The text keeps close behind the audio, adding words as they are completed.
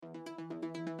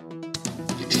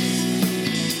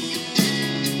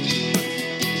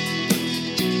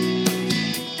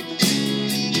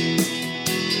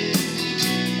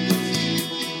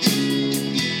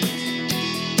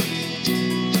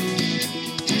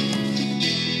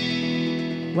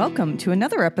Welcome to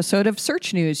another episode of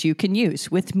Search News You Can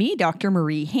Use with me, Dr.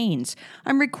 Marie Haynes.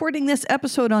 I'm recording this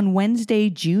episode on Wednesday,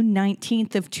 June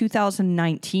 19th of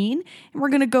 2019, and we're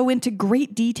going to go into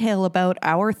great detail about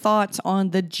our thoughts on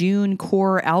the June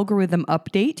core algorithm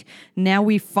update. Now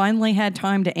we've finally had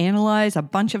time to analyze a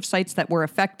bunch of sites that were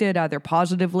affected, either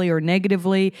positively or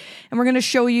negatively, and we're going to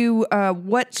show you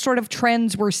what sort of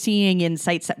trends we're seeing in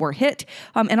sites that were hit,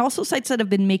 and also sites that have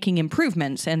been making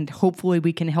improvements, and hopefully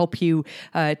we can help you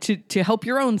to help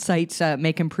your own sites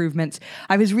make improvements.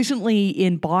 I was recently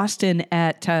in Boston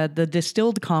at the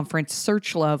Distilled conference,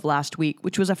 Search Love, last week,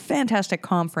 which was a fantastic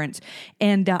conference.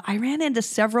 And I ran into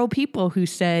several people who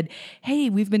said, hey,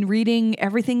 we've been reading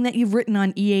everything that you've written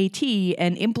on EAT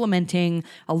and implementing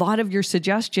a lot of your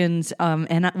suggestions.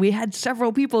 And we had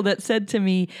several people that said to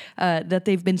me that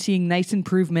they've been seeing nice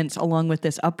improvements along with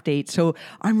this update. So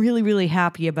I'm really, really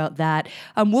happy about that.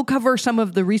 We'll cover some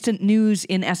of the recent news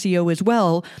in SEO as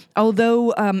well.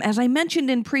 Although, as I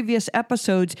mentioned in previous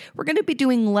episodes, we're going to be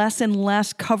doing less and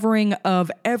less covering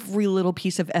of every little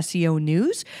piece of SEO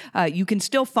news. You can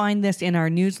still find this in our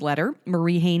newsletter,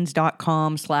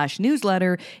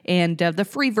 mariehaynes.com/newsletter, and the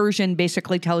free version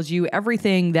basically tells you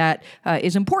everything that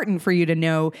is important for you to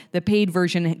know. The paid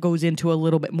version goes into a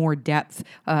little bit more depth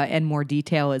and more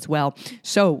detail as well.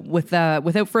 So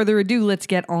without further ado, let's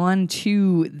get on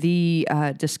to the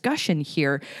discussion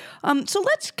here. So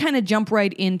let's kind of jump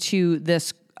right into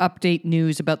this update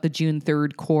news about the June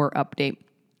 3rd core update.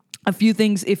 A few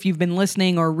things, if you've been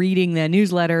listening or reading the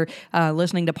newsletter,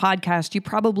 listening to podcasts, you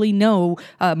probably know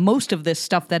most of this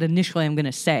stuff that initially I'm going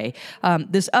to say.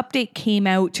 This update came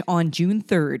out on June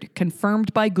 3rd,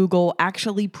 confirmed by Google,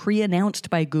 actually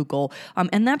pre-announced by Google.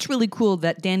 And that's really cool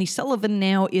that Danny Sullivan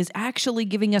now is actually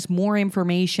giving us more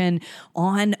information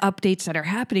on updates that are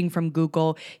happening from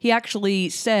Google. He actually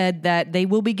said that they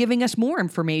will be giving us more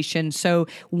information. So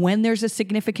when there's a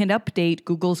significant update,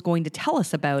 Google's going to tell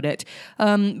us about it.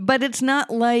 But it's not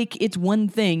like it's one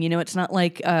thing, it's not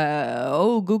like,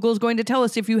 Google's going to tell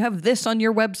us if you have this on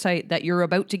your website that you're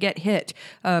about to get hit.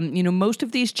 Most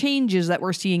of these changes that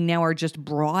we're seeing now are just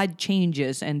broad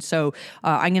changes. And so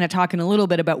I'm going to talk in a little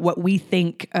bit about what we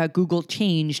think Google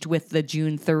changed with the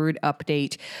June 3rd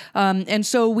update. And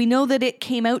so we know that it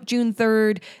came out June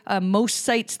 3rd. Most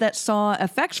sites that saw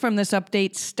effects from this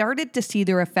update started to see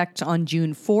their effects on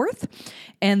June 4th.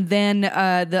 And then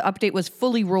the update was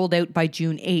fully rolled out by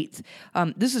June 8th.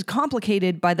 This is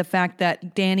complicated by the fact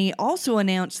that Danny also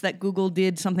announced that Google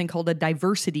did something called a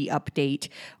diversity update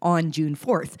on June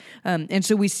 4th. And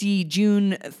so we see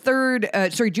June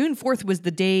 4th was the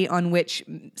day on which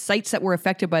sites that were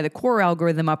affected by the core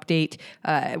algorithm update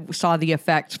saw the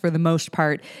effects for the most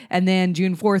part. And then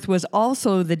June 4th was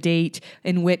also the date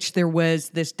in which there was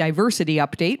this diversity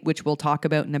update, which we'll talk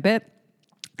about in a bit.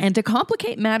 And to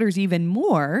complicate matters even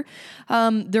more,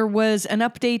 there was an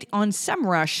update on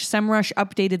SEMrush. SEMrush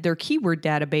updated their keyword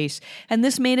database, and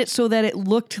this made it so that it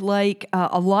looked like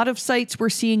a lot of sites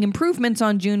were seeing improvements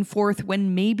on June 4th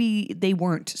when maybe they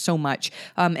weren't so much.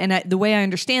 The way I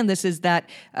understand this is that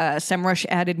SEMrush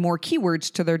added more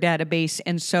keywords to their database,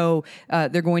 and so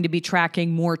they're going to be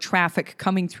tracking more traffic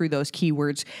coming through those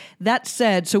keywords. That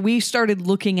said, so we started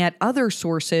looking at other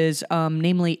sources,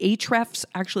 namely Ahrefs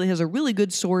actually has a really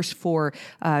good source for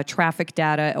traffic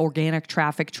data, organic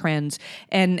traffic trends.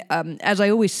 And as I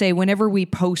always say, whenever we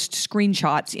post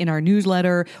screenshots in our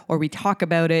newsletter or we talk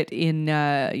about it in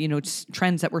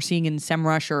trends that we're seeing in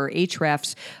SEMrush or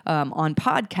Ahrefs on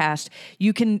podcast,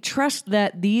 you can trust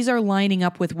that these are lining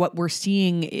up with what we're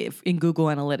seeing in Google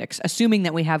Analytics, assuming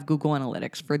that we have Google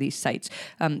Analytics for these sites.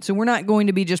 So we're not going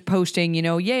to be just posting,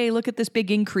 yay, look at this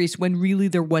big increase when really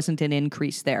there wasn't an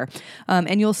increase there.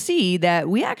 And you'll see that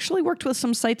we actually worked with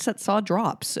some sites that saw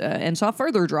drops and saw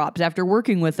further drops after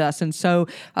working with us. And so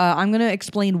I'm going to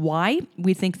explain why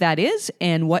we think that is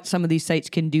and what some of these sites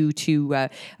can do to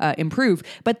improve.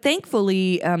 But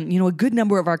thankfully, a good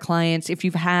number of our clients, if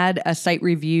you've had a site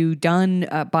review done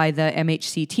by the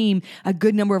MHC team, a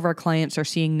good number of our clients are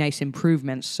seeing nice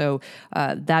improvements. So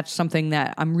that's something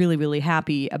that I'm really, really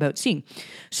happy about seeing.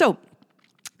 So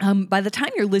by the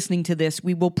time you're listening to this,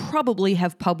 we will probably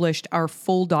have published our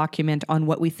full document on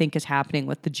what we think is happening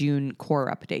with the June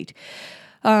core update.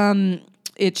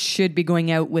 It should be going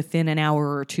out within an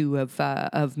hour or two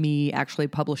of me actually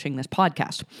publishing this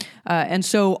podcast. And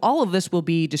so all of this will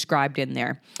be described in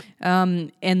there.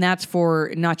 And that's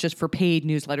for not just for paid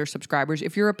newsletter subscribers.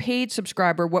 If you're a paid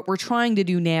subscriber, what we're trying to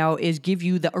do now is give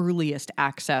you the earliest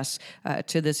access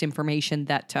to this information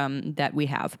that we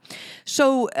have.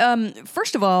 So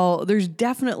first of all, there's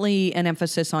definitely an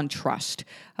emphasis on trust.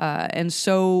 And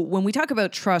so when we talk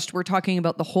about trust, we're talking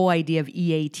about the whole idea of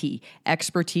EAT,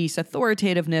 expertise,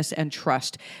 authoritativeness, and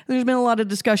trust. There's been a lot of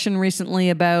discussion recently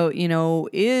about,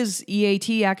 is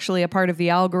EAT actually a part of the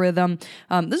algorithm?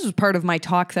 This was part of my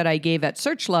talk that I gave at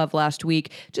SearchLove last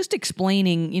week, just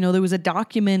explaining, there was a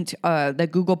document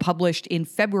that Google published in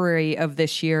February of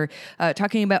this year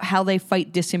talking about how they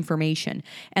fight disinformation.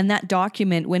 And that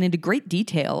document went into great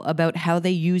detail about how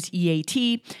they use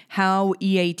EAT, how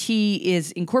EAT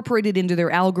is incorporated into their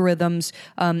algorithms.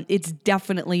 It's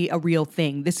definitely a real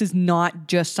thing. This is not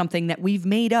just something that we've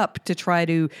made up to try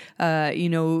to,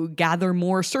 gather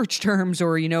more search terms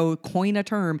or, coin a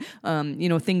term,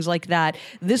 things like that.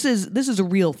 This is a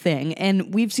real thing.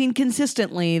 And we've seen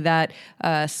consistently that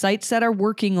sites that are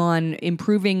working on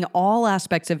improving all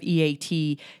aspects of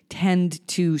EAT tend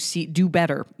to do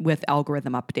better with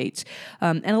algorithm updates.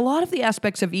 And a lot of the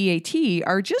aspects of EAT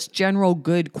are just general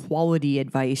good quality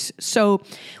advice. So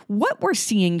what we're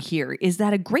seeing here is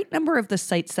that a great number of the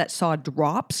sites that saw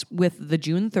drops with the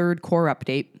June 3rd core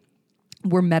update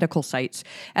were medical sites.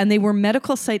 And they were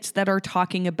medical sites that are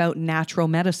talking about natural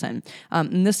medicine.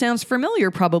 And this sounds familiar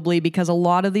probably because a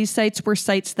lot of these sites were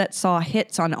sites that saw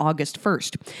hits on August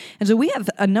 1st. And so we have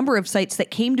a number of sites that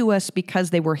came to us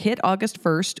because they were hit August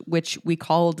 1st, which we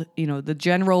called, the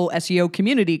general SEO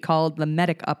community called the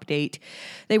Medic update.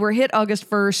 They were hit August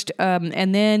 1st.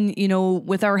 And then,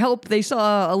 with our help, they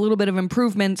saw a little bit of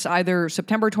improvements either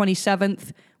September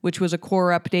 27th, which was a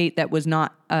core update that was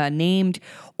not named,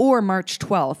 or March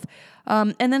 12th.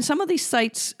 And then some of these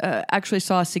sites actually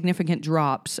saw significant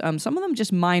drops. Some of them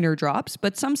just minor drops,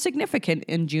 but some significant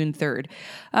in June 3rd.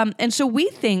 And so we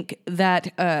think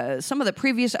that some of the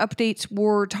previous updates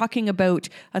were talking about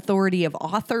authority of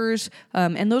authors,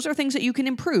 and those are things that you can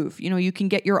improve. You can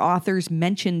get your authors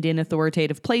mentioned in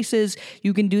authoritative places.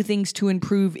 You can do things to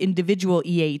improve individual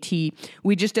EAT.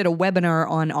 We just did a webinar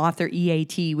on author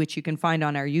EAT, which you can find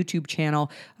on our YouTube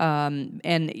channel,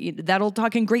 and that'll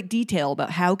talk in great detail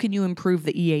about how can you improve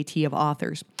the EAT of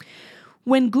authors.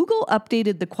 When Google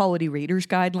updated the quality raters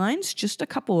guidelines just a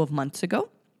couple of months ago,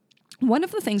 one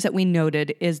of the things that we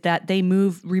noted is that they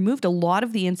removed a lot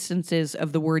of the instances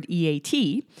of the word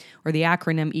EAT, or the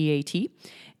acronym EAT,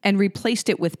 and replaced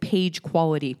it with page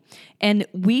quality. And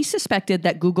we suspected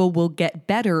that Google will get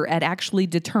better at actually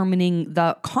determining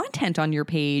the content on your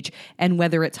page and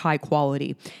whether it's high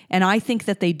quality. And I think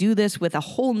that they do this with a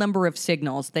whole number of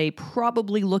signals. They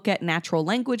probably look at natural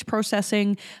language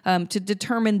processing to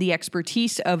determine the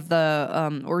expertise of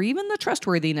or even the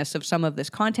trustworthiness of some of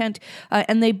this content.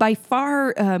 And they by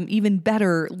far even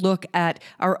better look at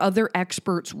are other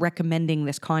experts recommending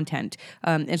this content.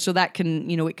 And so that can,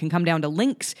 it can come down to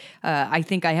links. I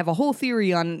think I have a whole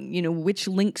theory on, which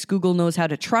links Google knows how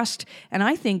to trust. And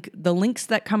I think the links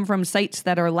that come from sites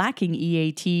that are lacking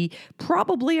EAT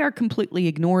probably are completely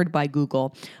ignored by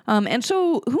Google. And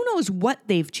so who knows what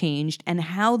they've changed and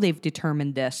how they've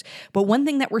determined this. But one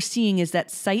thing that we're seeing is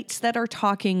that sites that are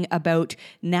talking about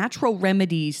natural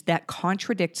remedies that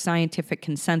contradict scientific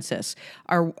consensus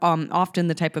are often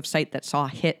the type of site that saw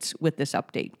hits with this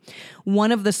update.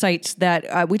 One of the sites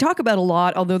that we talk about a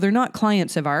lot, although they're not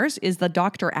clients of ours, is the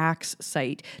Dr. Axe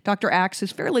site. Dr. Axe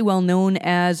is fairly well known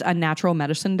as a natural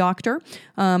medicine doctor.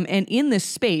 And in this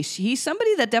space, he's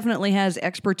somebody that definitely has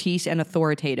expertise and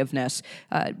authoritativeness.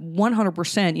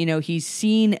 100%, he's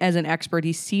seen as an expert.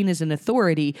 He's seen as an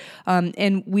authority.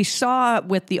 And we saw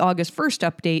with the August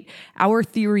 1st update, our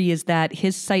theory is that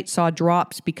his site saw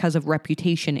drops because of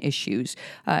reputation issues.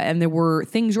 And there were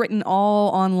things written all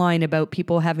online about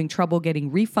people having trouble getting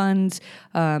refunds,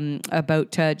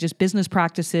 about just business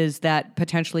practices that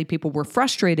potentially people were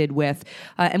frustrated with.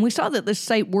 And we saw that this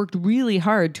site worked really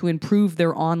hard to improve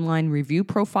their online review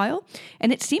profile,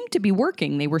 and it seemed to be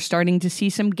working. They were starting to see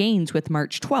some gains with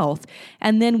March 12th.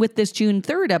 And then with this June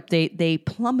 3rd update, they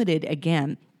plummeted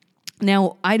again.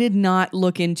 Now, I did not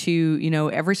look into,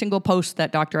 every single post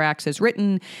that Dr. Axe has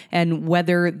written and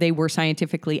whether they were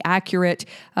scientifically accurate.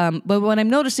 But what I'm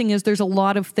noticing is there's a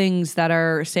lot of things that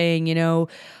are saying,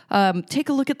 take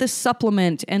a look at this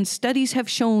supplement, and studies have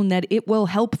shown that it will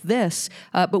help this.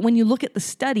 But when you look at the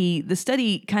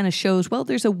study kind of shows, well,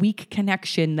 there's a weak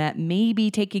connection that maybe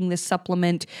taking this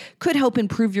supplement could help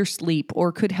improve your sleep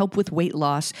or could help with weight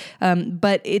loss.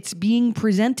 But it's being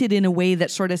presented in a way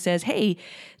that sort of says, hey,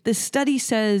 this study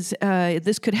says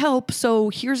this could help, so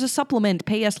here's a supplement,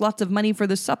 pay us lots of money for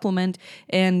the supplement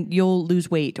and you'll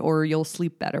lose weight or you'll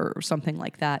sleep better or something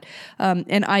like that.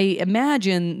 And I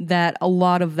imagine that a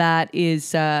lot of that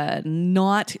is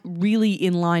not really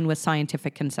in line with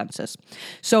scientific consensus.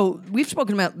 So we've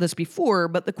spoken about this before,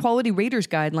 but the Quality Raters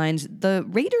Guidelines, the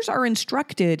raters are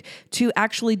instructed to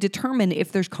actually determine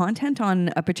if there's content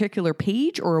on a particular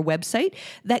page or a website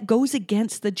that goes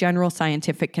against the general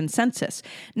scientific consensus.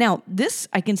 Now, this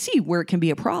I can see where it can be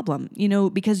a problem,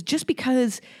 because just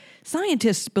because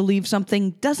scientists believe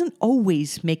something doesn't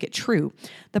always make it true.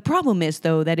 The problem is,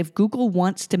 though, that if Google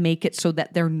wants to make it so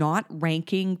that they're not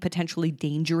ranking potentially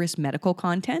dangerous medical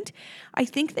content, I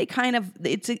think they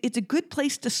it's a good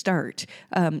place to start.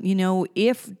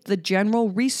 If the general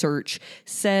research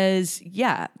says,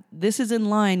 yeah, this is in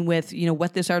line with,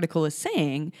 what this article is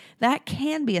saying, that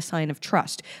can be a sign of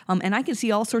trust. And I can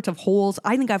see all sorts of holes.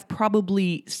 I think I've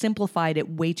probably simplified it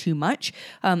way too much.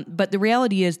 But the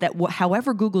reality is that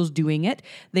however Google's doing it,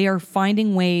 they are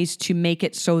finding ways to make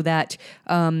it so that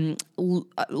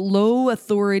low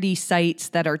authority sites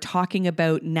that are talking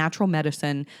about natural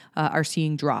medicine are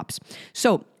seeing drops.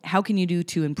 So how can you do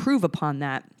to improve upon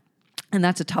that? And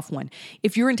that's a tough one.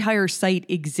 If your entire site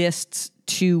exists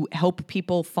to help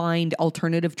people find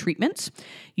alternative treatments,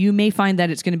 you may find that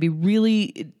it's going to be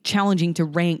really challenging to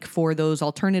rank for those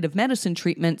alternative medicine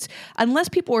treatments unless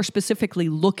people are specifically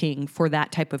looking for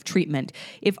that type of treatment.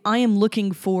 If I am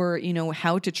looking for,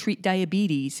 how to treat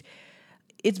diabetes,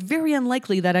 it's very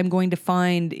unlikely that I'm going to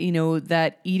find,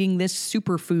 that eating this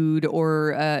superfood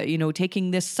or,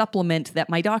 taking this supplement that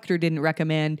my doctor didn't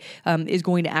recommend is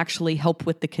going to actually help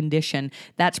with the condition.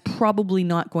 That's probably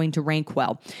not going to rank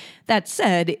well. That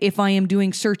said, if I am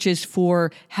doing searches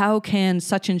for how can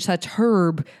such and such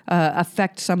herb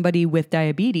affect somebody with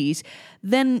diabetes,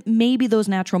 then maybe those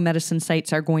natural medicine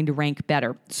sites are going to rank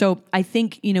better. So I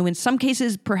think, in some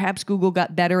cases, perhaps Google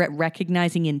got better at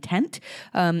recognizing intent,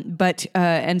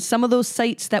 and some of those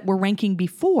sites that were ranking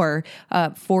before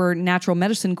for natural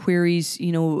medicine queries,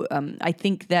 I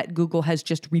think that Google has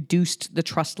just reduced the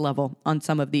trust level on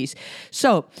some of these.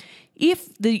 So if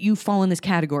you fall in this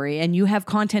category and you have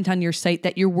content on your site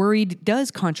that you're worried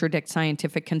does contradict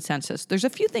scientific consensus, there's a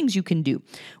few things you can do.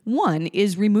 One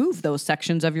is remove those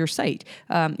sections of your site.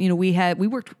 We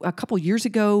worked a couple years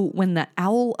ago when the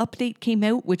OWL update came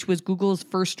out, which was Google's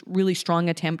first really strong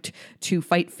attempt to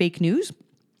fight fake news.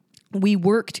 We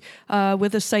worked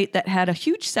with a site that had a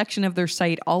huge section of their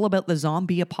site all about the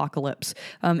zombie apocalypse.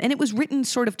 And it was written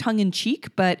sort of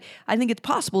tongue-in-cheek, but I think it's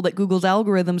possible that Google's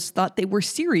algorithms thought they were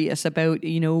serious about,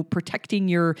 protecting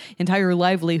your entire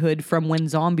livelihood from when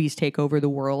zombies take over the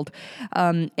world.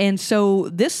 And so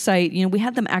this site, we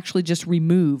had them actually just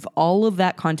remove all of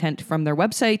that content from their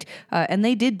website, and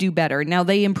they did do better. Now,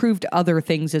 they improved other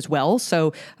things as well,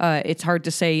 so it's hard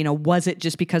to say, was it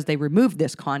just because they removed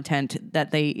this content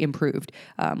that they improved?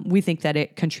 We think that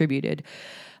it contributed.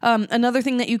 Another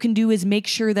thing that you can do is make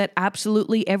sure that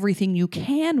absolutely everything you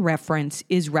can reference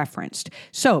is referenced.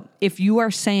 So if you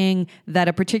are saying that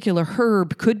a particular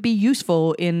herb could be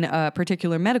useful in a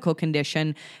particular medical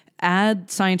condition,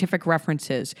 add scientific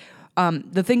references.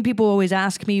 The thing people always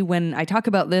ask me when I talk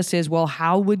about this is, well,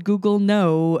 how would Google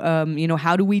know?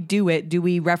 How do we do it? Do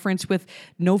we reference with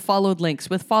no followed links,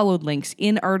 with followed links,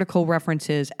 in article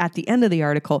references, at the end of the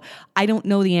article? I don't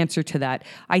know the answer to that.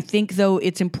 I think, though,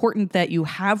 it's important that you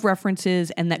have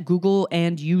references and that Google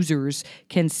and users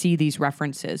can see these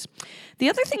references. The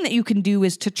other thing that you can do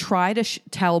is to try to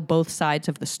tell both sides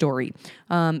of the story.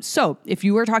 So if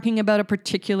you are talking about a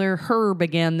particular herb,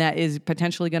 again, that is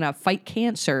potentially going to fight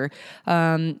cancer,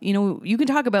 you can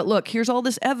talk about, look, here's all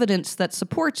this evidence that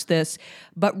supports this,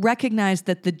 but recognize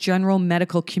that the general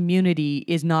medical community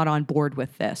is not on board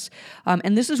with this.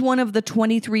 And this is one of the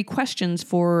 23 questions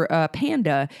for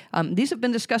Panda. These have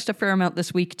been discussed a fair amount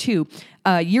this week, too.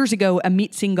 Years ago,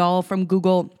 Amit Singhal from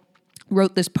Google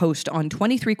wrote this post on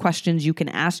 23 questions you can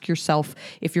ask yourself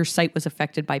if your site was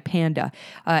affected by Panda.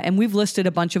 And we've listed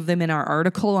a bunch of them in our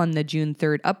article on the June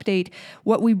 3rd update.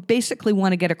 What we basically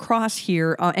want to get across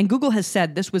here, and Google has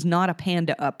said this was not a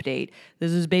Panda update.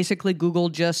 This is basically Google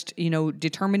just,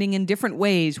 determining in different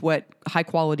ways what high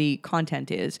quality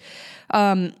content is.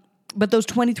 But those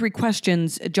 23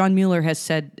 questions, John Mueller has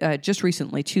said just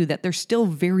recently, too, that they're still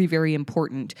very, very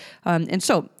important. And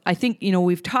so I think,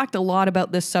 we've talked a lot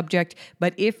about this subject,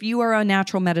 but if you are a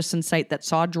natural medicine site that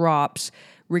saw drops,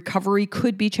 recovery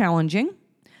could be challenging.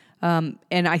 And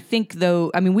I think,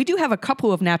 though, I mean, we do have a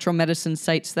couple of natural medicine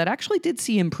sites that actually did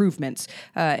see improvements,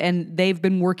 and they've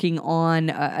been working on,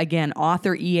 again,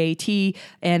 author EAT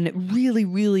and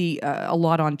really a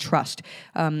lot on trust.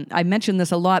 I mentioned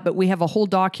this a lot, but we have a whole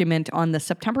document on the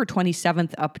September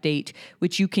 27th update,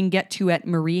 which you can get to at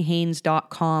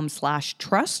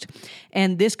mariehaynes.com/trust.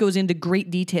 And this goes into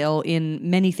great detail in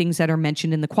many things that are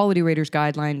mentioned in the Quality Raters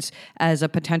guidelines as a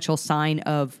potential sign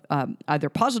of either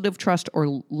positive trust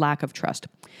or lack of trust.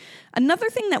 Another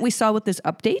thing that we saw with this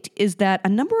update is that a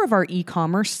number of our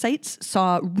e-commerce sites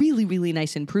saw really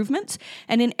nice improvements,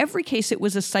 and in every case, it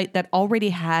was a site that already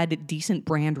had decent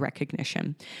brand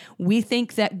recognition. We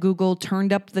think that Google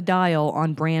turned up the dial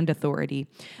on brand authority.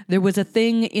 There was a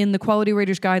thing in the Quality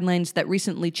Raters guidelines that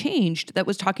recently changed that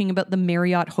was talking about the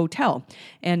Marriott Hotel,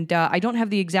 and I don't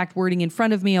have the exact wording in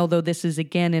front of me, although this is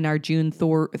again in our June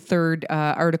 3rd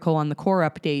article on the core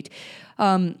update.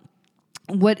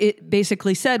 What it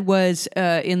basically said was,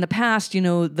 in the past,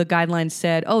 the guidelines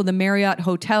said, the Marriott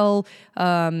Hotel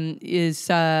is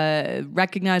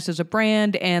recognized as a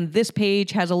brand, and this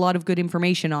page has a lot of good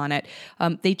information on it.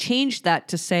 They changed that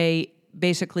to say,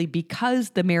 basically,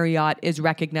 because the Marriott is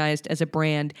recognized as a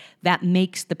brand, that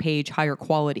makes the page higher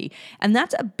quality. And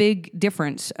that's a big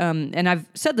difference. And I've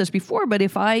said this before, but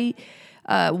if I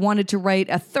wanted to write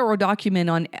a thorough document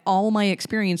on all my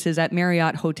experiences at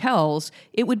Marriott hotels,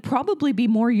 it would probably be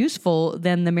more useful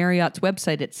than the Marriott's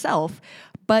website itself.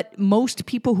 But most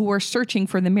people who are searching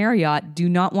for the Marriott do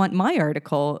not want my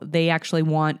article. They actually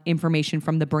want information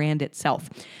from the brand itself.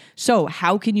 So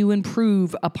how can you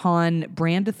improve upon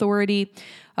brand authority?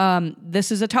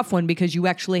 This is a tough one because you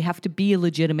actually have to be a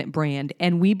legitimate brand.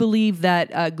 And we believe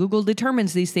that Google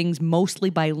determines these things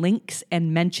mostly by links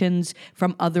and mentions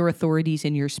from other authorities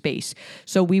in your space.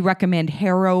 So we recommend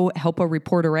HARO, Help a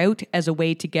Reporter Out, as a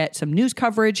way to get some news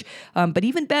coverage. But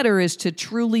even better is to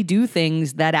truly do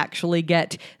things that actually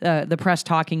get the press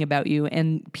talking about you.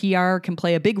 And PR can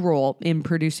play a big role in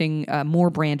producing more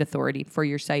brand authority for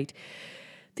your site.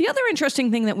 The other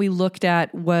interesting thing that we looked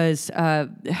at was,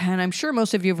 and I'm sure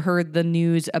most of you have heard the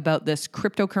news about this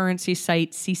cryptocurrency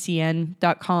site,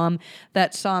 ccn.com,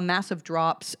 that saw massive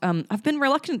drops. I've been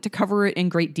reluctant to cover it in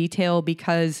great detail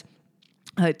because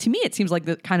to me, it seems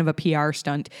like kind of a PR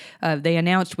stunt. They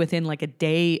announced within like a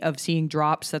day of seeing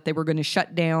drops that they were going to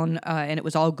shut down, and it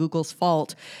was all Google's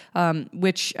fault,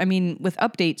 which, I mean, with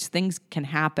updates, things can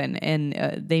happen, and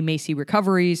they may see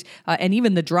recoveries, and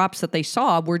even the drops that they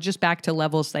saw were just back to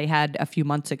levels they had a few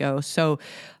months ago. So,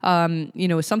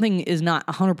 something is not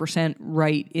 100%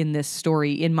 right in this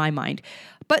story, in my mind.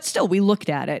 But still, we looked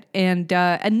at it. And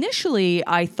initially,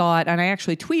 I thought, and I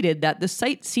actually tweeted, that the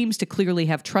site seems to clearly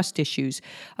have trust issues.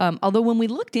 Although when we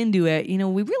looked into it,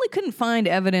 we really couldn't find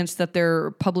evidence that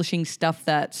they're publishing stuff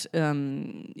that's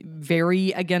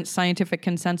very against scientific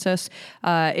consensus.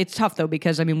 It's tough, though,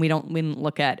 because, we didn't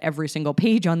look at every single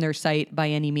page on their site by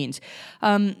any means.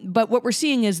 But what we're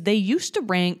seeing is they used to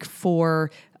rank for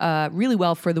really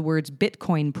well for the words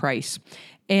Bitcoin price.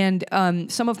 And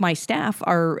some of my staff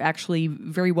are actually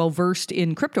very well versed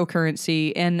in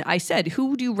cryptocurrency. And I said,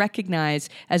 who do you recognize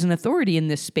as an authority in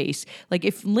this space? Like,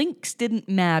 if links didn't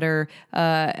matter,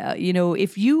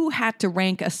 if you had to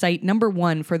rank a site number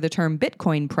one for the term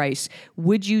Bitcoin price,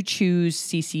 would you choose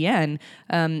CCN?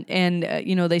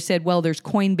 They said, well, there's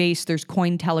Coinbase, there's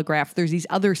Cointelegraph, there's these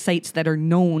other sites that are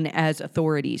known as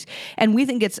authorities. And we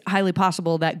think it's highly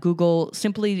possible that Google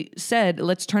simply said,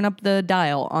 let's turn up the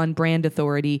dial on brand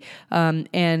authority.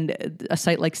 And a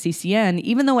site like CCN,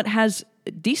 even though it has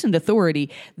decent authority,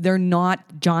 they're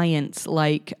not giants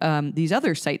like these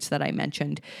other sites that I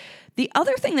mentioned. The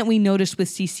other thing that we noticed with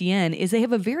CCN is they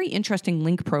have a very interesting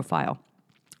link profile.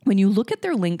 When you look at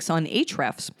their links on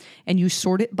Ahrefs and you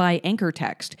sort it by anchor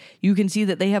text, you can see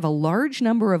that they have a large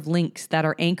number of links that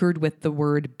are anchored with the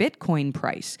word Bitcoin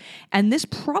price. And this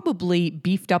probably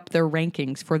beefed up their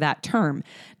rankings for that term.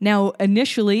 Now,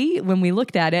 initially, when we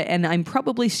looked at it, and I'm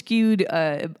probably skewed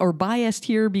or biased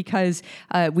here because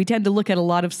we tend to look at a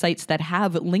lot of sites that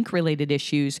have link-related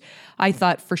issues, I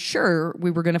thought for sure we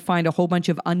were going to find a whole bunch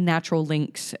of unnatural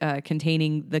links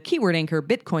containing the keyword anchor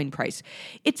Bitcoin price.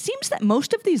 It seems that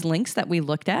most of these links that we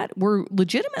looked at were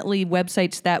legitimately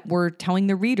websites that were telling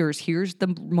the readers, here's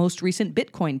the most recent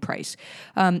Bitcoin price.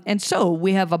 And so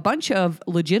we have a bunch of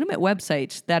legitimate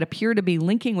websites that appear to be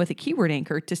linking with a keyword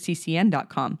anchor to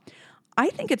ccn.com. I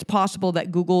think it's possible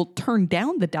that Google turned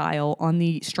down the dial on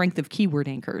the strength of keyword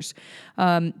anchors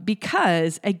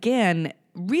because, again,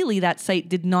 really that site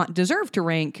did not deserve to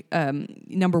rank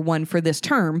number one for this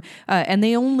term. And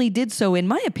they only did so, in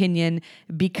my opinion,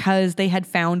 because they had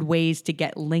found ways to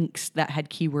get links that had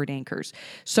keyword anchors.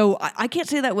 So I can't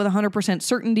say that with 100%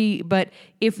 certainty, but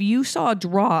if you saw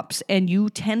drops and you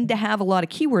tend to have a lot of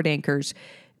keyword anchors,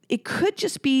 it could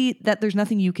just be that there's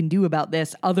nothing you can do about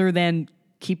this other than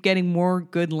keep getting more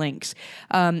good links.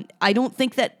 I don't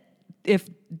think that if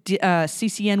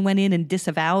CCN went in and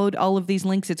disavowed all of these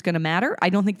links, it's going to matter. I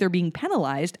don't think they're being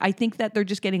penalized. I think that they're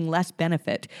just getting less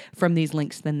benefit from these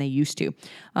links than they used to.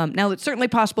 Now, it's certainly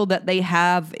possible that they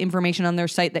have information on their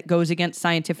site that goes against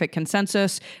scientific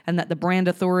consensus and that the brand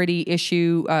authority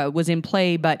issue was in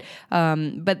play, but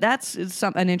that's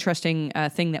an interesting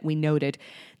thing that we noted.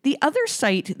 The other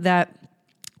site that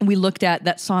we looked at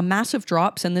that saw massive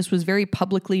drops, and this was very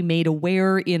publicly made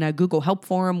aware in a Google Help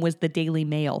forum, was the Daily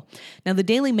Mail. Now, the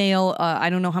Daily Mail, I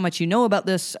don't know how much you know about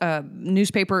this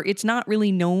newspaper. It's not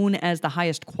really known as the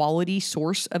highest quality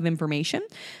source of information.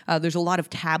 There's a lot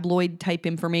of tabloid type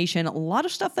information, a lot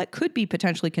of stuff that could be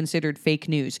potentially considered fake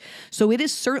news. So it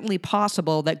is certainly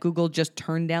possible that Google just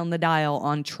turned down the dial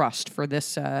on trust for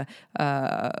this particular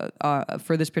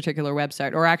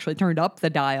website, or actually turned up the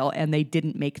dial and they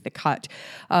didn't make the cut.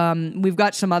 We've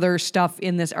got some other stuff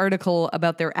in this article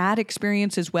about their ad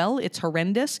experience as well. It's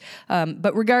horrendous.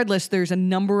 But regardless, there's a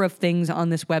number of things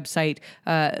on this website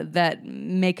that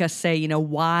make us say,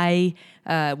 why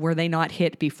were they not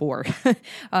hit before?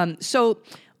 So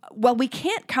while we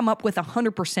can't come up with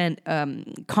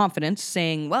 100% confidence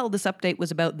saying, well, this update was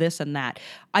about this and that,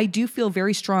 I do feel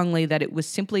very strongly that it was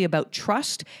simply about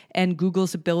trust and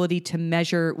Google's ability to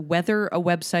measure whether a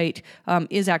website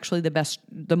is actually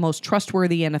the most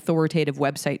trustworthy and authoritative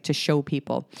website to show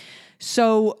people.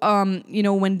 So,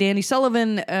 when Danny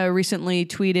Sullivan recently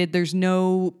tweeted, there's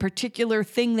no particular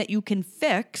thing that you can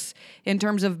fix in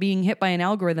terms of being hit by an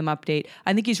algorithm update,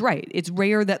 I think he's right. It's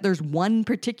rare that there's one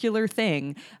particular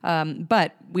thing,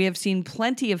 but we have seen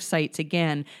plenty of sites,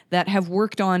 again, that have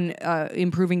worked on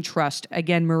improving trust.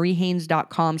 Again,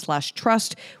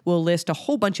 mariehaynes.com/trust will list a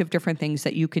whole bunch of different things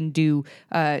that you can do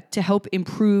to help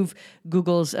improve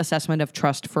Google's assessment of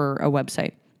trust for a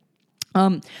website.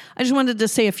 I just wanted to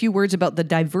say a few words about the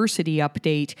diversity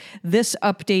update. This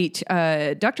update,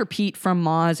 Dr. Pete from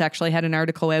Moz actually had an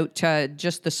article out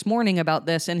just this morning about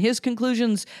this, and his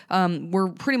conclusions were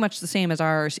pretty much the same as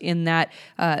ours in that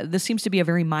this seems to be a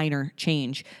very minor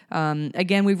change.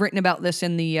 Again, we've written about this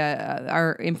in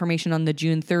our information on the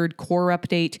June 3rd core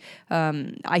update.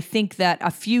 I think that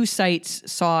a few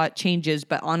sites saw changes,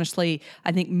 but honestly,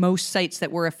 I think most sites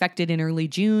that were affected in early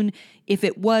June, if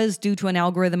it was due to an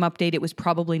algorithm update, it was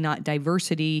probably not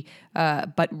diversity,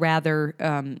 but rather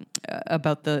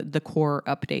about the core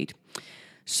update.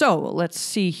 So let's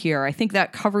see here. I think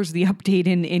that covers the update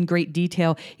in great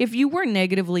detail. If you were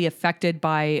negatively affected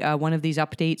by one of these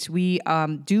updates, we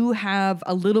do have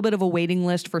a little bit of a waiting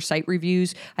list for site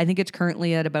reviews. I think it's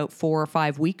currently at about 4 or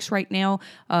 5 weeks right now.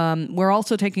 We're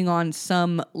also taking on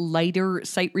some lighter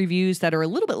site reviews that are a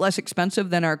little bit less expensive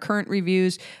than our current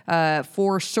reviews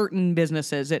for certain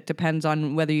businesses. It depends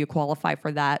on whether you qualify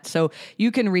for that. So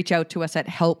you can reach out to us at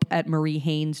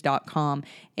help@mariehaynes.com,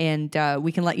 and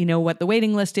we can let you know what the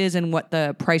waiting list is and what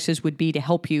the prices would be to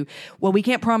help you. Well, we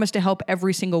can't promise to help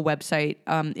every single website.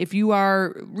 If you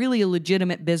are really a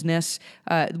legitimate business,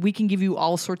 we can give you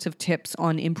all sorts of tips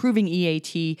on improving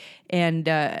EAT. And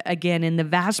again, in the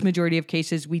vast majority of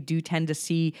cases, we do tend to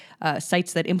see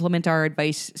sites that implement our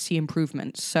advice see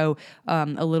improvements. So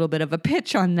a little bit of a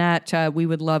pitch on that. We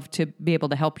would love to be able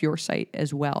to help your site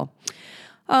as well.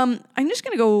 I'm just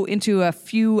going to go into a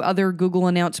few other Google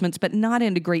announcements, but not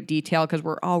into great detail because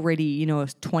we're already,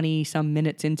 20-some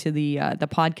minutes into the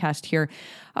podcast here.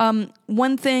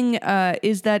 One thing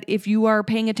is that if you are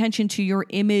paying attention to your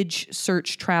image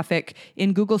search traffic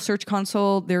in Google Search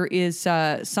Console, there is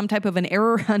some type of an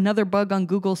error, another bug on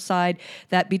Google's side,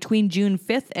 that between June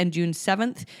 5th and June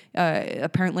 7th,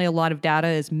 apparently a lot of data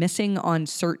is missing on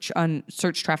search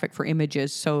traffic for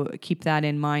images. So keep that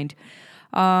in mind.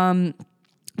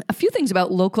 A few things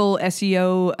about local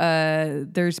SEO.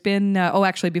 There's been,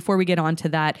 actually, before we get on to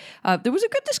that, there was a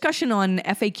good discussion on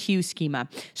FAQ schema.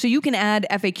 So you can add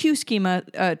FAQ schema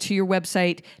to your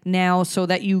website now so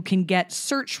that you can get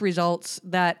search results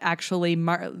that actually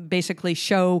basically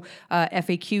show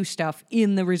FAQ stuff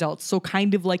in the results. So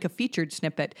kind of like a featured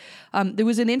snippet. There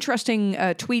was an interesting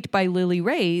tweet by Lily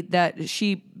Ray that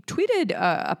she tweeted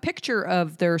a picture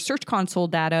of their Search Console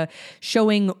data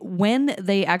showing when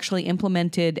they actually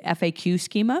implemented FAQ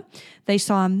schema. They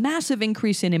saw a massive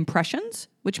increase in impressions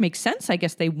which makes sense. I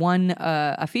guess they won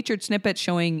a featured snippet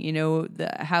showing,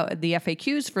 how the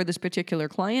FAQs for this particular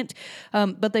client,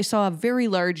 but they saw a very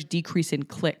large decrease in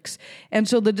clicks. And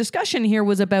so the discussion here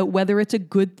was about whether it's a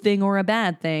good thing or a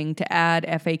bad thing to add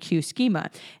FAQ schema.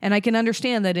 And I can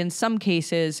understand that in some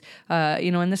cases,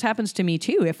 and this happens to me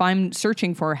too, if I'm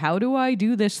searching for how do I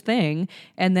do this thing,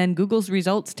 and then Google's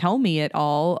results tell me it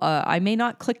all, I may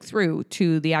not click through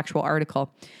to the actual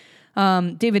article.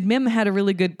 David Mim had a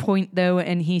really good point, though,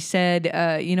 and he said,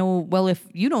 well, if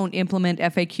you don't implement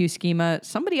FAQ schema,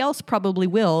 somebody else probably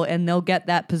will, and they'll get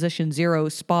that position 0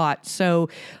 spot. So,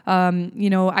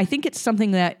 I think it's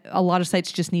something that a lot of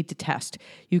sites just need to test.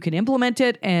 You can implement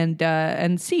it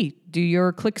and see. Do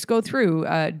your clicks go through?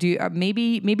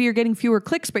 Maybe you're getting fewer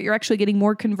clicks, but you're actually getting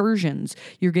more conversions.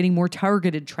 You're getting more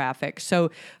targeted traffic. So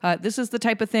this is the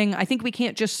type of thing. I think we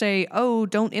can't just say, oh,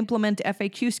 don't implement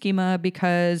FAQ schema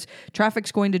because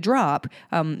traffic's going to drop.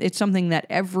 It's something that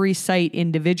every site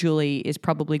individually is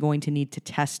probably going to need to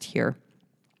test here.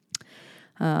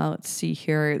 Let's see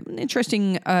here. An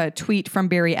interesting tweet from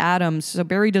Barry Adams. So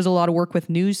Barry does a lot of work with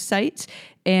news sites,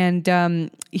 and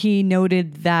he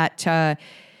noted that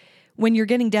when you're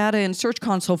getting data in Search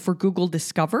Console for Google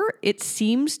Discover, it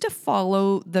seems to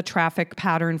follow the traffic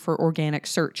pattern for organic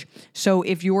search. So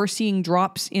if you're seeing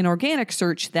drops in organic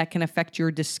search, that can affect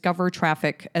your Discover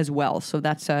traffic as well. So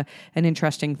that's an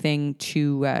interesting thing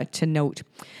to note.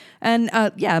 And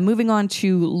moving on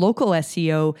to local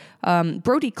SEO,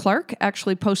 Brody Clark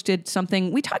actually posted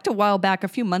something. We talked a while back, a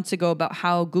few months ago, about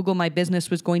how Google My Business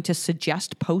was going to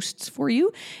suggest posts for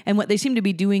you. And what they seem to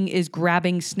be doing is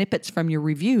grabbing snippets from your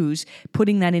reviews,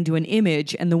 putting that into an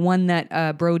image. And the one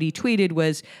that Brody tweeted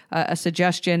was a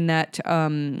suggestion that,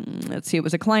 it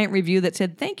was a client review that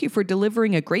said, "Thank you for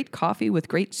delivering a great coffee with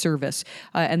great service."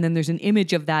 And then there's an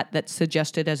image of that that's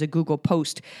suggested as a Google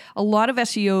post. A lot of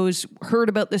SEOs heard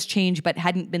about this change but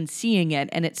hadn't been seeing it,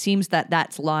 and it seems that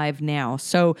that's live now.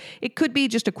 So it could be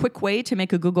just a quick way to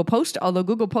make a Google post, although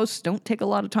Google posts don't take a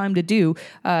lot of time to do,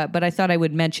 but I thought I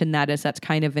would mention that as that's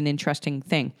kind of an interesting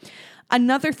thing.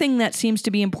 Another thing that seems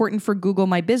to be important for Google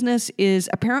My Business is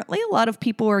apparently a lot of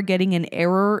people are getting an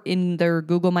error in their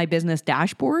Google My Business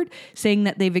dashboard saying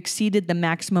that they've exceeded the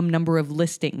maximum number of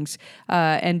listings.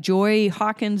 And Joy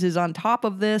Hawkins is on top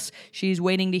of this. She's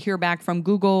waiting to hear back from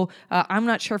Google. I'm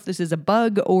not sure if this is a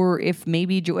bug or if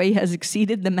maybe Joy has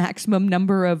exceeded the maximum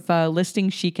number of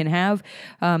listings she can have.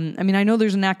 I know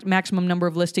there's a maximum number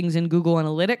of listings in Google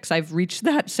Analytics. I've reached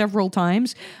that several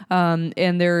times.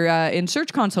 And they're in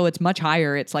Search Console, it's much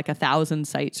higher. It's like 1,000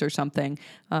 sites or something.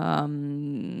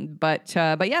 But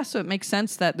yeah, so it makes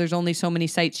sense that there's only so many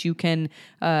sites you can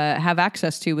have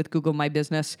access to with Google My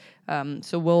Business.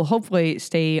 So we'll hopefully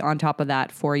stay on top of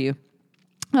that for you.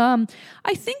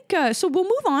 I think, so we'll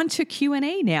move on to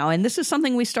Q&A now. And this is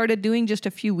something we started doing just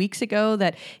a few weeks ago,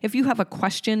 that if you have a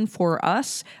question for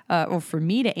us or for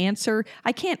me to answer,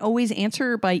 I can't always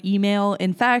answer by email.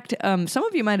 In fact, some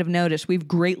of you might have noticed we've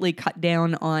greatly cut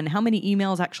down on how many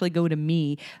emails actually go to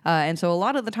me. And so a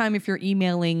lot of the time, if you're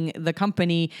emailing the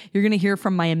company, you're going to hear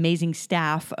from my amazing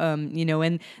staff,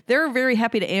 and they're very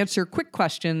happy to answer quick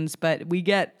questions, but we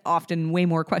get often way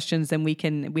more questions than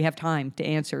we have time to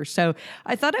answer. So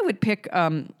I thought I would pick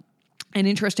an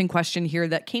interesting question here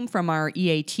that came from our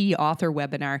EAT author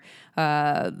webinar.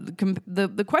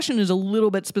 The question is a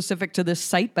little bit specific to this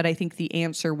site, but I think the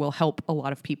answer will help a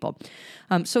lot of people.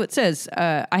 So it says,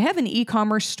 I have an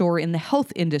e-commerce store in the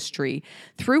health industry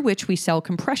through which we sell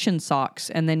compression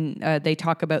socks. And then they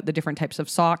talk about the different types of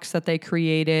socks that they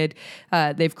created.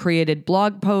 They've created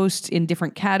blog posts in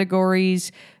different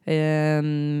categories. But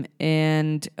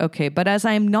as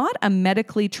I am not a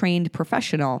medically trained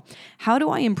professional, how do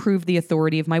I improve the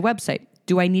authority of my website?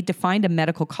 Do I need to find a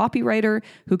medical copywriter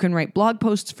who can write blog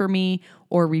posts for me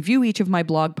or review each of my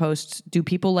blog posts? Do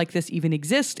people like this even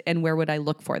exist, and where would I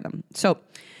look for them? So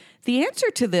the answer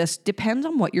to this depends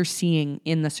on what you're seeing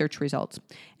in the search results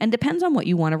and depends on what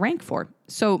you want to rank for.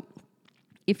 So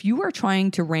if you are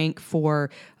trying to rank for,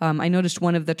 I noticed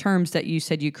one of the terms that you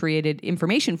said you created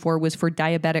information for was for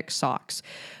diabetic socks.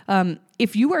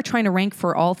 If you are trying to rank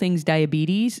for all things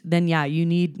diabetes, then yeah, you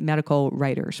need medical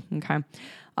writers, okay?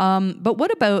 But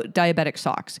what about diabetic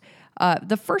socks?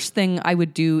 The first thing I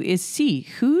would do is see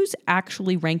who's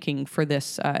actually ranking for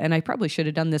this. And I probably should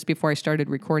have done this before I started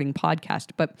recording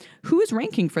podcast, but who is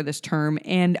ranking for this term?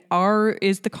 And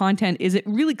is it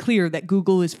really clear that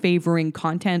Google is favoring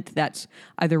content that's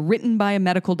either written by a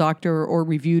medical doctor or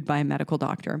reviewed by a medical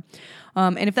doctor?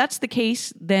 And if that's the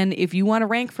case, then if you want to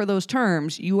rank for those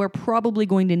terms, you are probably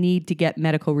going to need to get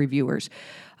medical reviewers.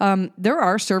 There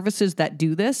are services that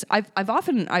do this. I've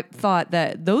thought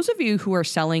that those of you who are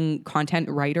selling content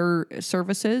writer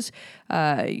services,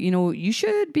 you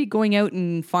should be going out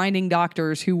and finding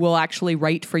doctors who will actually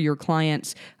write for your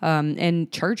clients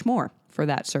and charge more for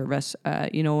that service.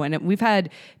 And we've had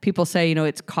people say,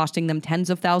 it's costing them tens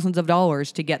of thousands of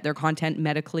dollars to get their content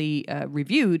medically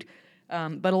reviewed.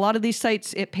 But a lot of these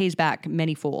sites, it pays back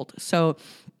manyfold. So,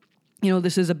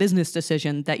 this is a business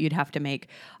decision that you'd have to make.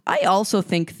 I also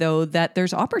think, though, that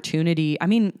there's opportunity. I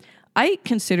mean,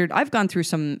 I've gone through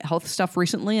some health stuff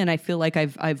recently, and I feel like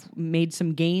I've made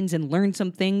some gains and learned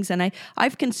some things, and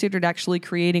I've considered actually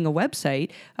creating a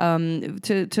website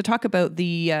to talk about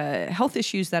the health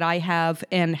issues that I have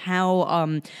and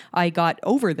how I got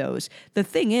over those. The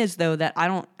thing is, though, that I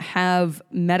don't have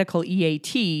medical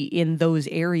EAT in those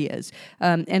areas,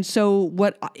 and so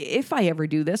if I ever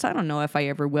do this? I don't know if I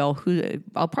ever will.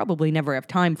 I'll probably never have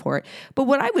time for it. But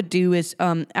what I would do is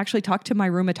actually talk to my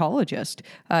rheumatologist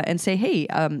and say, hey,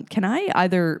 can I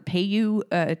either pay you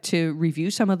to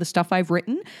review some of the stuff I've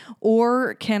written,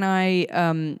 or can I,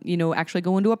 actually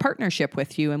go into a partnership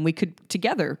with you and we could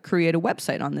together create a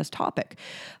website on this topic?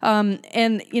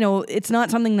 It's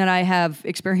not something that I have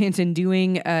experience in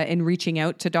doing in reaching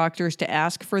out to doctors to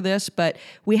ask for this, but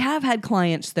we have had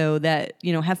clients, though, that,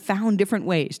 have found different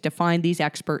ways to find these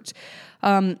experts.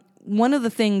 One of the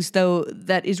things, though,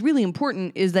 that is really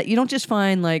important is that you don't just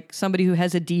find like somebody who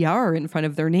has a DR in front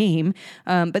of their name,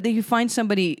 but that you find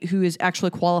somebody who is actually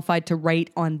qualified to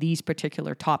write on these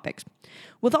particular topics.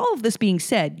 With all of this being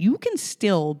said, you can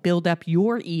still build up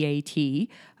your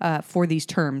EAT for these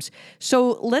terms.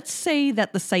 So let's say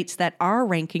that the sites that are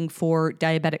ranking for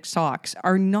diabetic socks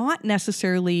are not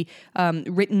necessarily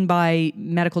written by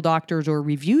medical doctors or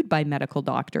reviewed by medical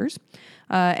doctors.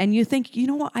 And you think,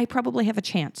 what, I probably have a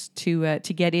chance to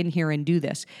get in here and do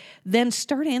this. Then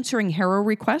start answering HARO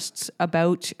requests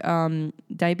about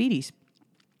diabetes,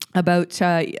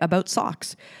 about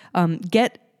socks.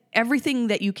 Get everything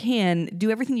that you can,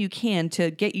 do everything you can to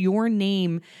get your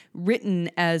name written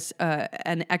as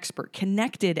an expert,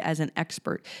 connected as an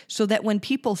expert, so that when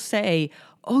people say,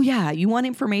 oh yeah, you want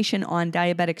information on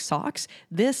diabetic socks?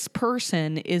 This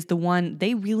person is the one,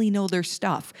 they really know their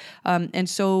stuff. And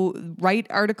so write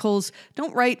articles,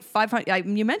 don't write 500,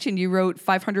 you mentioned you wrote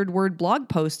 500-word blog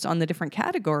posts on the different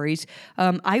categories.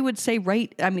 I would say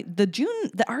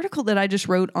the article that I just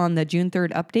wrote on the June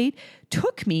 3rd update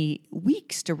took me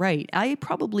weeks to write. I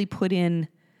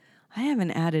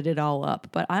haven't added it all up,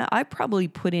 but I probably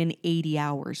put in 80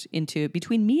 hours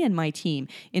between me and my team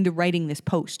into writing this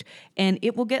post. And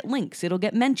it will get links. It'll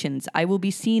get mentions. I will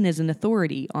be seen as an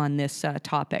authority on this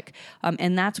topic.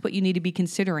 And that's what you need to be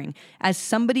considering. As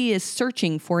somebody is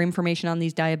searching for information on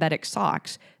these diabetic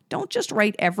socks, don't just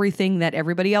write everything that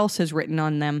everybody else has written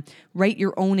on them. Write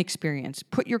your own experience.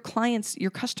 Put your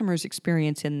customers'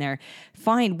 experience in there.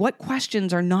 Find what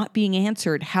questions are not being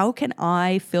answered. How can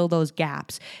I fill those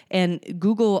gaps? And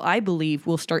Google, I believe,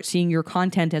 will start seeing your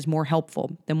content as more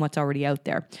helpful than what's already out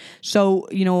there. So,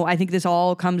 I think this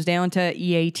all comes down to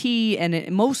EAT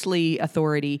and mostly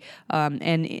authority,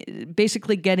 and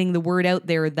basically getting the word out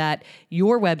there that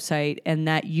your website and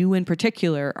that you in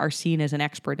particular are seen as an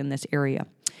expert in this area.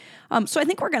 So I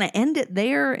think we're going to end it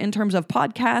there in terms of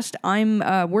podcast. I'm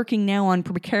working now on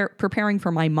preparing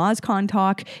for my MozCon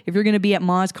talk. If you're going to be at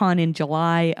MozCon in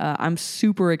July, I'm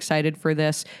super excited for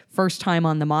this. First time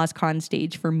on the MozCon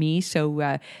stage for me.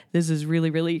 So this is really,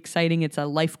 really exciting. It's a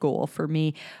life goal for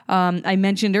me. I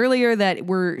mentioned earlier that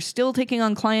we're still taking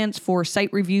on clients for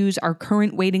site reviews. Our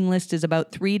current waiting list is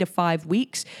about 3 to 5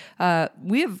 weeks.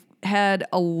 We have had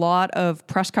a lot of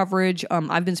press coverage.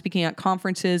 I've been speaking at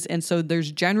conferences, and so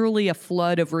there's generally a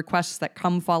flood of requests that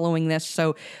come following this.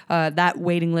 So that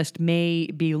waiting list may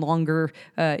be longer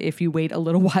if you wait a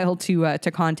little while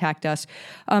to contact us.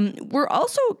 We're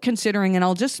also considering, and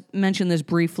I'll just mention this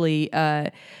briefly,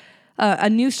 a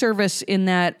new service in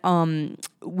that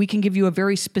we can give you a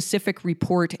very specific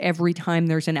report every time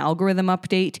there's an algorithm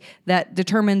update that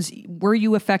determines were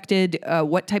you affected,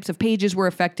 what types of pages were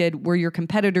affected, were your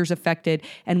competitors affected,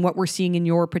 and what we're seeing in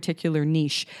your particular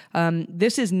niche.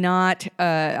 This is not,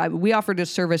 we offered a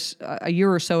service a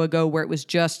year or so ago where it was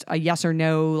just a yes or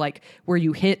no, like where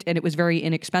you hit, and it was very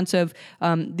inexpensive.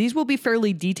 These will be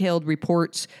fairly detailed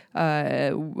reports,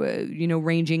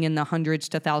 ranging in the hundreds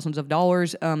to thousands of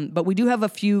dollars. But we do have a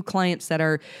few clients that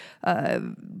are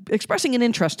expressing an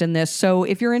interest in this. So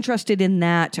if you're interested in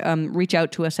that, reach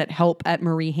out to us at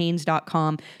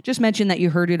help@mariehaynes.com. Just mention that you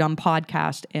heard it on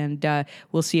podcast, and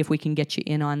we'll see if we can get you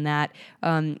in on that.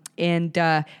 And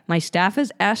my staff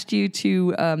has asked you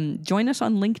to join us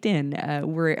on LinkedIn.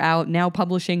 We're out now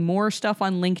publishing more stuff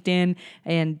on LinkedIn.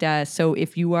 And so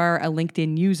if you are a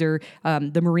LinkedIn user,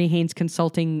 the Marie Haynes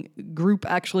Consulting Group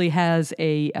actually has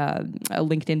a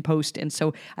LinkedIn post. And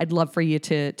so I'd love for you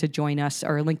to join us,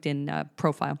 our LinkedIn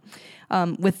profile.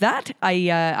 With that,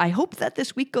 I hope that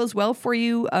this week goes well for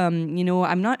you.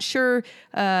 I'm not sure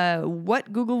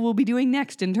what Google will be doing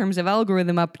next in terms of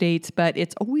algorithm updates, but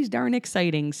it's always darn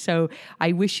exciting. So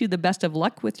I wish you the best of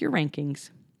luck with your rankings.